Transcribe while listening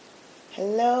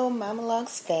Hello, Mama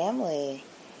Logs family.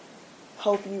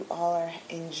 Hope you all are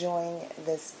enjoying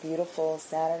this beautiful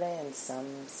Saturday in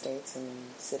some states and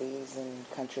cities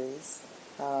and countries.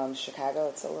 Chicago,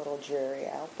 it's a little dreary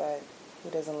out, but who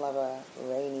doesn't love a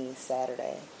rainy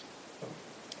Saturday?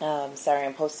 Sorry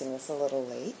I'm posting this a little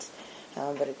late,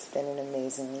 but it's been an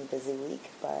amazingly busy week,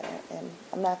 but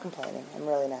I'm not complaining. I'm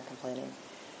really not complaining.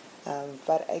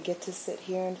 But I get to sit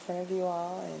here in front of you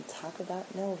all and talk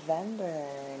about November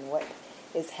and what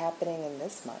is happening in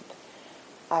this month.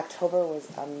 October was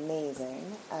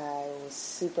amazing. I was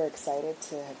super excited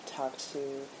to have talked to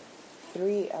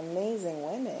three amazing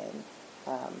women,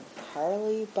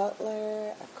 Harley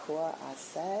Butler, Akua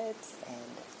Asset,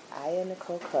 and Aya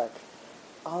Nicole Cook,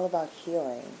 all about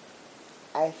healing.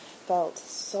 I felt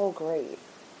so great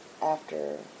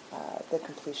after the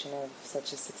completion of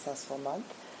such a successful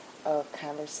month of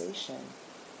conversation.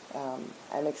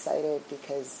 I'm excited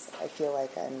because I feel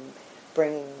like I'm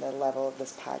bringing the level of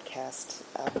this podcast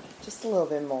up just a little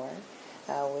bit more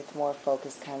with more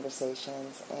focused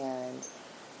conversations, and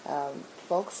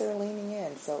folks are leaning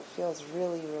in, so it feels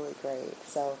really, really great.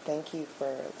 So thank you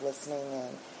for listening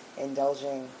and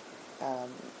indulging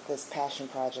this passion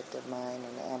project of mine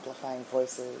and amplifying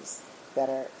voices that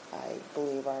I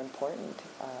believe are important.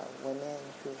 Women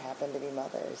who happen to be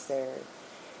mothers. They're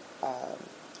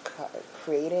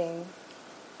creating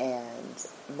and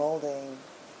molding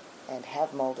and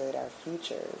have molded our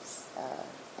futures.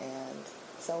 And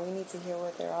so we need to hear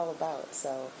what they're all about.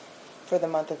 So for the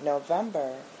month of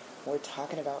November, we're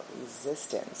talking about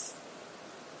resistance.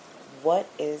 What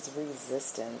is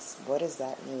resistance? What does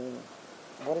that mean?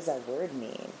 What does that word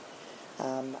mean?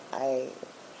 I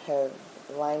have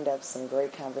lined up some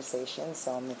great conversations,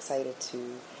 so I'm excited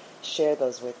to share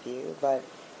those with you. But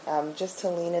just to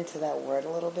lean into that word a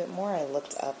little bit more, I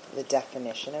looked up the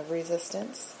definition of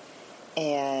resistance,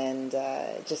 and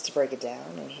just to break it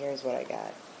down, and here's what I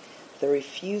got. The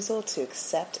refusal to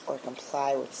accept or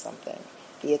comply with something.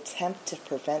 The attempt to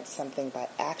prevent something by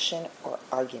action or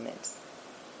argument.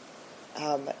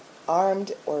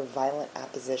 Armed or violent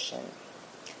opposition.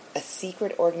 A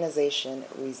secret organization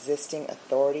resisting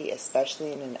authority,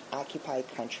 especially in an occupied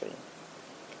country.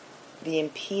 The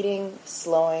impeding,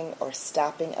 slowing, or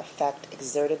stopping effect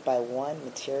exerted by one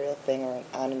material thing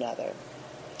on another.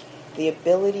 The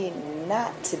ability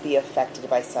not to be affected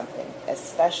by something,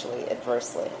 especially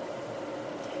adversely.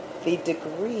 The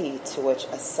degree to which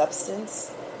a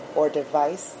substance or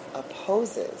device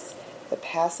opposes the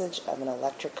passage of an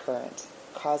electric current,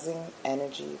 causing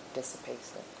energy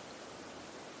dissipation.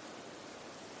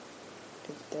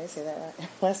 Did I say that right?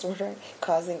 Last word right?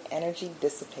 Causing energy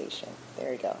dissipation.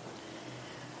 There you go.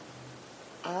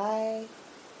 I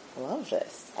love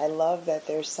this. I love that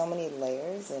there's so many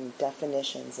layers and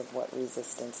definitions of what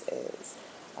resistance is.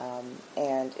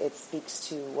 And it speaks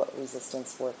to what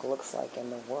resistance work looks like in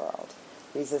the world.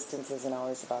 Resistance isn't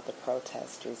always about the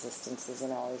protest. Resistance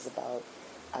isn't always about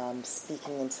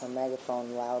speaking into a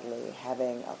megaphone loudly,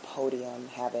 having a podium,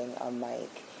 having a mic,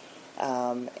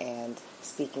 and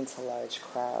speaking to large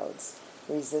crowds.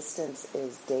 Resistance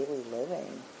is daily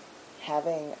living.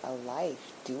 Having a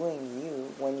life, doing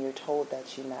you when you're told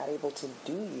that you're not able to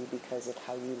do you because of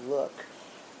how you look,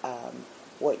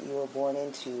 what you were born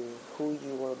into, who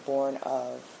you were born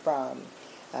from,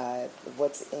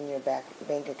 what's in your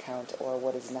bank account or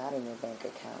what is not in your bank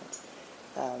account,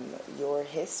 your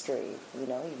history.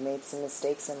 You've made some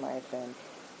mistakes in life, and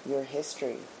your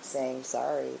history saying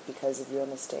sorry because of your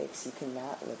mistakes. You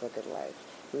cannot live a good life.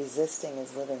 Resisting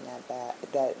is living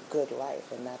that good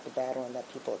life and not the bad one that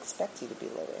people expect you to be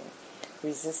living.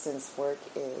 Resistance work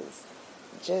is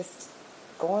just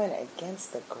going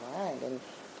against the grind. And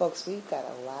folks, we've got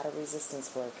a lot of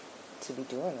resistance work to be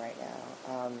doing right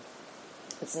now.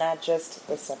 It's not just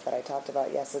the stuff that I talked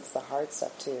about. Yes, it's the hard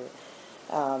stuff too.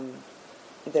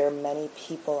 There are many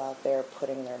people out there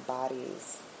putting their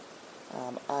bodies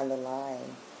on the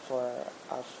line for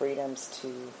our freedoms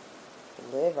to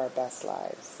live our best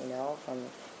lives, from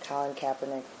Colin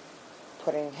Kaepernick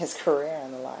putting his career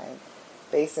on the line,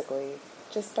 basically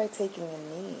just by taking a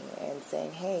knee and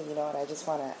saying, hey, you know what, I just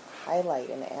want to highlight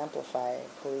and amplify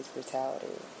police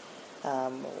brutality.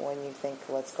 When you think,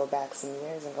 let's go back some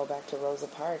years and go back to Rosa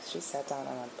Parks, she sat down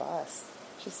on a bus.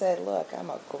 She said, look, I'm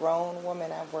a grown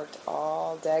woman, I've worked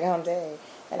all daggone day,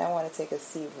 and I want to take a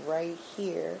seat right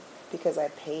here because I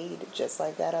paid just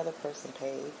like that other person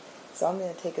paid. So I'm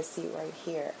going to take a seat right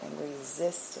here and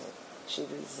resist it. She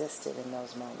resisted in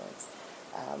those moments.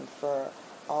 For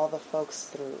all the folks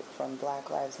from Black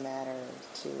Lives Matter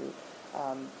to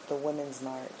the Women's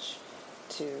March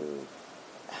to,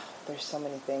 there's so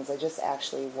many things. I just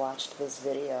actually watched this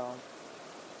video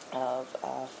of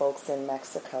folks in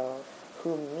Mexico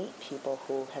who meet people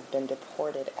who have been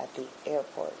deported at the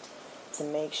airport to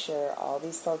make sure all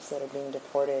these folks that are being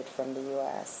deported from the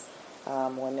U.S.,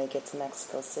 when they get to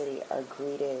Mexico City, are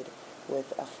greeted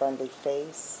with a friendly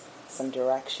face, some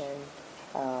direction,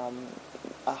 a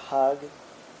hug,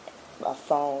 a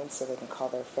phone so they can call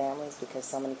their families, because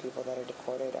so many people that are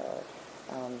deported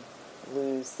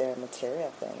lose their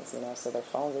material things, so their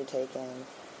phones are taken,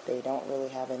 they don't really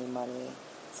have any money,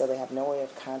 so they have no way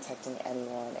of contacting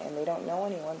anyone, and they don't know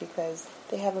anyone because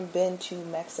they haven't been to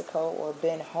Mexico or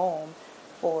been home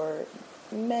for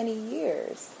many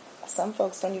years. Some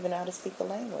folks don't even know how to speak the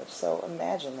language, so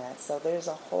imagine that. So there's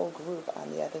a whole group on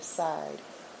the other side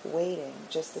waiting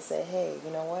just to say, hey,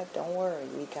 you know what, don't worry,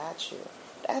 we got you.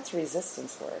 That's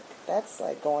resistance work. That's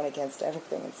like going against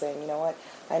everything and saying, you know what,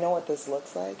 I know what this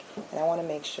looks like, and I want to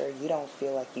make sure you don't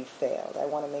feel like you failed. I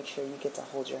want to make sure you get to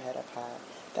hold your head up high.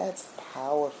 That's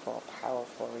powerful,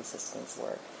 powerful resistance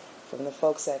work. From the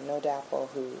folks at No DAPL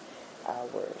who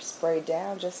were sprayed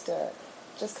down just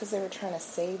because they were trying to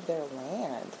save their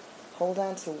land. Hold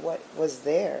on to what was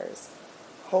theirs.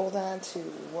 Hold on to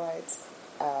what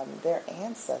their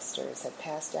ancestors had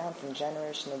passed down from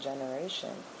generation to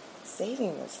generation,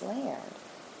 saving this land.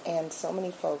 And so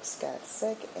many folks got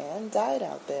sick and died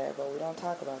out there, but we don't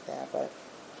talk about that. But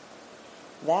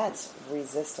that's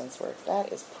resistance work.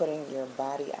 That is putting your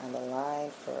body on the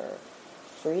line for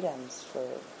freedoms, for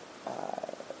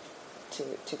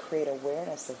to create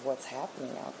awareness of what's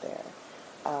happening out there,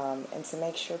 and to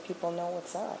make sure people know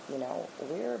what's up.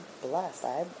 We're blessed.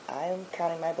 I'm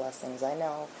counting my blessings. I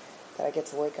know that I get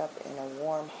to wake up in a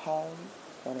warm home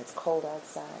when it's cold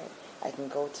outside. I can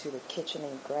go to the kitchen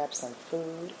and grab some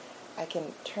food. I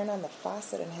can turn on the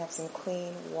faucet and have some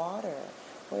clean water.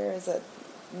 Whereas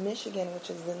Michigan, which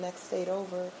is the next state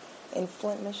over, in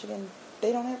Flint, Michigan,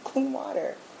 they don't have clean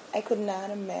water. I could not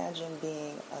imagine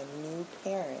being a new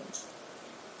parent,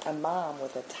 a mom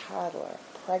with a toddler,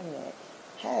 pregnant,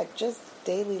 heck, just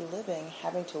daily living,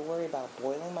 having to worry about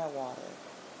boiling my water,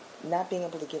 not being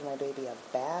able to give my baby a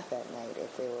bath at night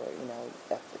if they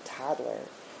were, a toddler,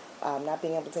 not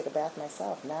being able to take a bath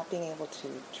myself, not being able to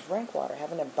drink water,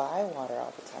 having to buy water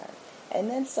all the time, and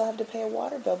then still have to pay a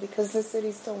water bill because the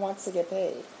city still wants to get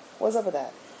paid. What's up with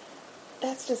that?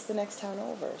 That's just the next town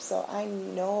over. So I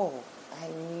know I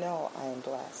am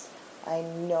blessed. I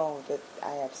know that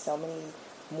I have so many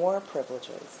more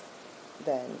privileges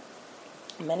than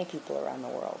many people around the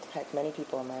world. Heck, many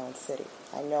people in my own city.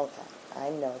 I know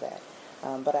that.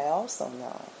 But I also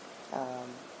know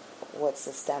what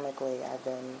systemically I've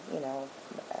been,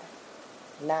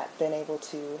 not been able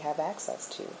to have access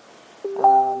to.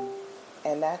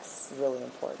 And that's really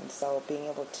important. So being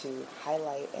able to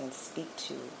highlight and speak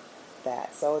to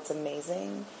that. So it's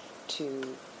amazing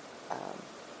to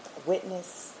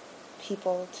witness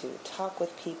people, to talk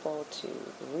with people, to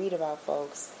read about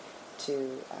folks,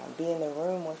 to be in the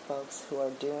room with folks who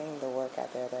are doing the work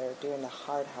out there, that are doing the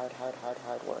hard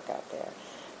work out there.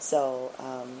 So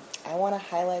I want to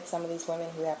highlight some of these women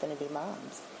who happen to be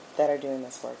moms that are doing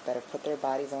this work, that have put their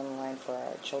bodies on the line for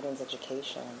our children's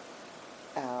education,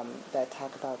 that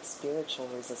talk about spiritual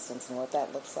resistance and what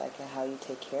that looks like and how you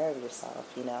take care of yourself,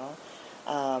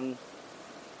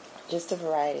 just a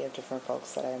variety of different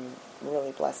folks that I'm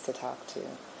really blessed to talk to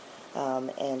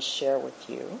and share with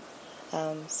you.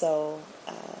 So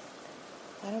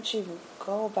why don't you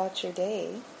go about your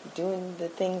day doing the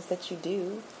things that you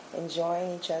do,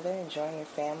 enjoying each other, enjoying your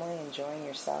family, enjoying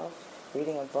yourself,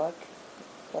 reading a book,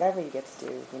 whatever you get to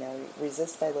do,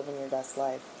 resist by living your best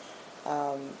life.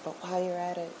 But while you're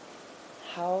at it,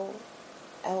 how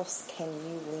else can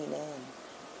you lean in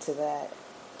to that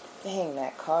thing,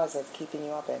 that cause that's keeping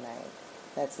you up at night,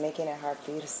 that's making it hard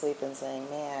for you to sleep, and saying,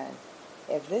 man,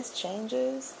 if this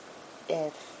changes,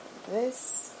 if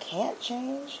this can't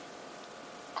change,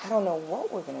 I don't know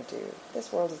what we're going to do.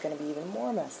 This world is going to be even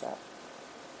more messed up.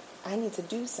 I need to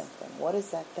do something. What is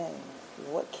that thing?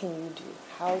 What can you do?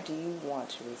 How do you want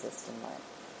to resist in life?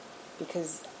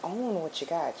 Because own what you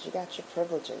got. You got your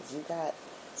privileges. You got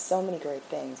so many great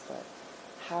things, but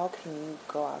how can you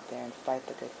go out there and fight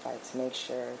the good fight to make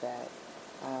sure that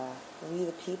we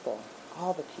the people,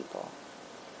 all the people,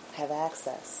 have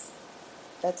access?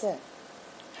 That's it.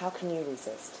 How can you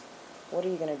resist? What are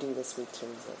you going to do this week to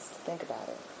resist? Think about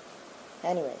it.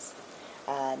 Anyways,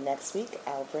 next week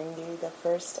I'll bring you the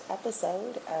first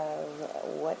episode of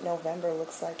what November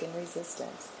looks like in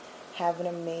resistance. Have an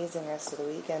amazing rest of the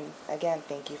week, and again,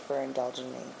 thank you for indulging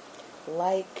me.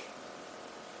 Like,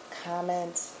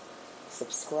 comment,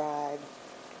 subscribe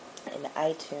in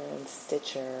iTunes,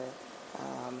 Stitcher,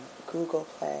 Google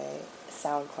Play,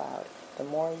 SoundCloud. The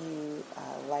more you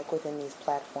like within these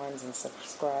platforms and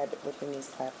subscribe within these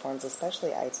platforms,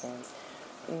 especially iTunes,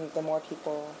 the more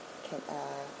people can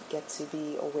get to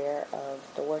be aware of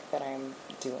the work that I'm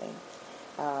doing,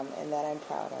 and that I'm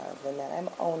proud of and that I'm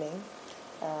owning.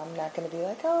 I'm not going to be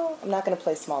like, oh, I'm not going to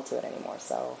play small to it anymore.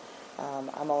 So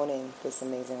I'm owning this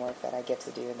amazing work that I get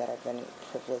to do and that I've been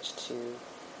privileged to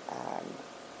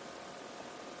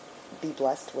be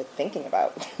blessed with thinking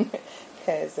about,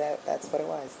 because that's what it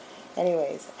was.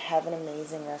 Anyways, have an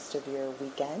amazing rest of your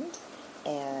weekend,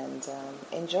 and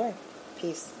enjoy.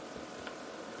 Peace.